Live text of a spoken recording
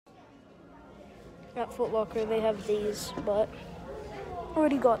At Foot Locker, they have these, but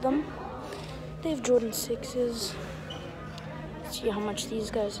already got them. They have Jordan 6s. Let's see how much these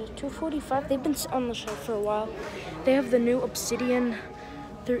guys are. $245. They've been on the shelf for a while. They have the new Obsidian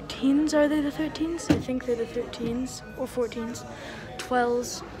 13s. Are they the 13s? I think they're the 13s or 14s.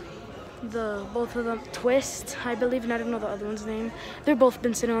 12s. Both of them. Twist, I believe, and I don't know the other one's name. They're both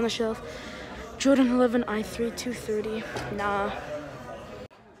been sitting on the shelf. Jordan 11 I3 230. Nah.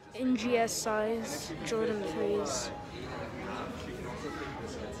 NGS size. Jordan 3s.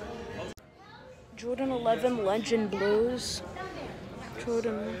 Jordan 11 Legend Blues.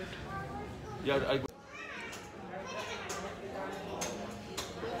 Jordan.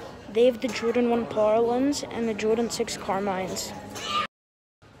 They have the Jordan 1 Parlins and the Jordan 6 Carmines.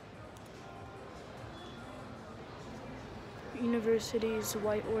 Universities,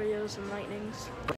 White Oreos, and Lightnings.